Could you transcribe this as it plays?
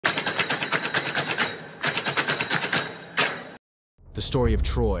The story of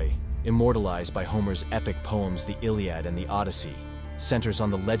Troy, immortalized by Homer's epic poems The Iliad and the Odyssey, centers on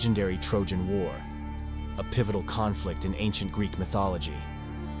the legendary Trojan War, a pivotal conflict in ancient Greek mythology.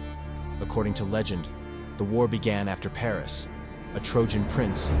 According to legend, the war began after Paris, a Trojan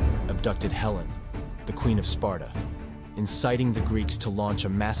prince, abducted Helen, the queen of Sparta, inciting the Greeks to launch a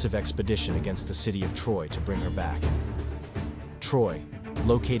massive expedition against the city of Troy to bring her back. Troy,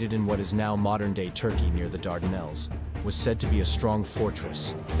 located in what is now modern-day Turkey near the Dardanelles, was said to be a strong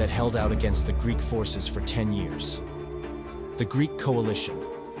fortress that held out against the Greek forces for 10 years. The Greek coalition,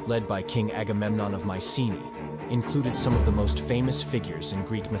 led by King Agamemnon of Mycenae, included some of the most famous figures in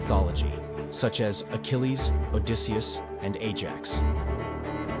Greek mythology, such as Achilles, Odysseus, and Ajax.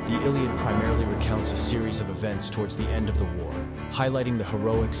 The Iliad primarily recounts a series of events towards the end of the war, highlighting the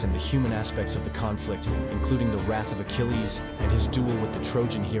heroics and the human aspects of the conflict, including the wrath of Achilles and his duel with the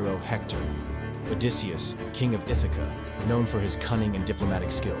Trojan hero Hector. Odysseus, king of Ithaca, known for his cunning and diplomatic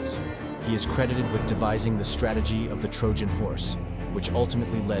skills. He is credited with devising the strategy of the Trojan horse, which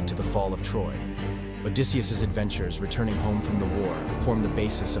ultimately led to the fall of Troy. Odysseus's adventures returning home from the war form the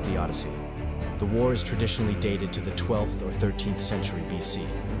basis of the Odyssey. The war is traditionally dated to the 12th or 13th century BC,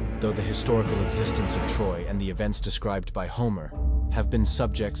 though the historical existence of Troy and the events described by Homer have been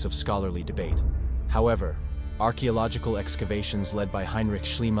subjects of scholarly debate. However, archaeological excavations led by Heinrich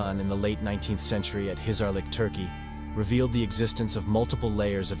Schliemann in the late 19th century at Hisarlik, Turkey, revealed the existence of multiple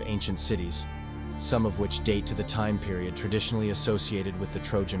layers of ancient cities, some of which date to the time period traditionally associated with the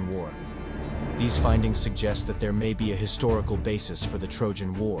Trojan War. These findings suggest that there may be a historical basis for the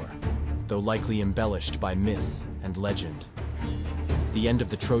Trojan War, though likely embellished by myth and legend. The end of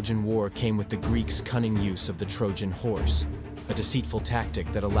the Trojan War came with the Greeks' cunning use of the Trojan horse, a deceitful tactic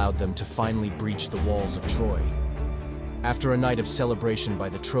that allowed them to finally breach the walls of Troy. After a night of celebration by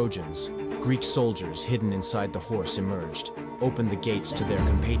the Trojans, Greek soldiers hidden inside the horse emerged, opened the gates to their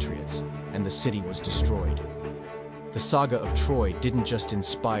compatriots, and the city was destroyed. The saga of Troy didn't just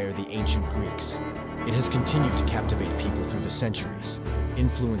inspire the ancient Greeks. It has continued to captivate people through the centuries,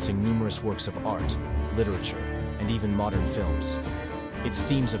 influencing numerous works of art, literature, and even modern films. Its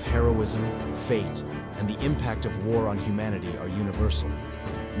themes of heroism, fate, and the impact of war on humanity are universal,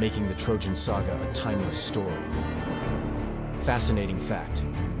 making the Trojan saga a timeless story. Fascinating fact: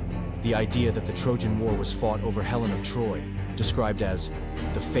 the idea that the Trojan War was fought over Helen of Troy, described as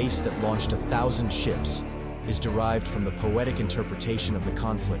the face that launched 1,000 ships, is derived from the poetic interpretation of the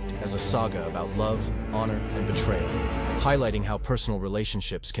conflict as a saga about love, honor, and betrayal, highlighting how personal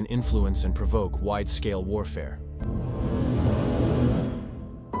relationships can influence and provoke wide-scale warfare.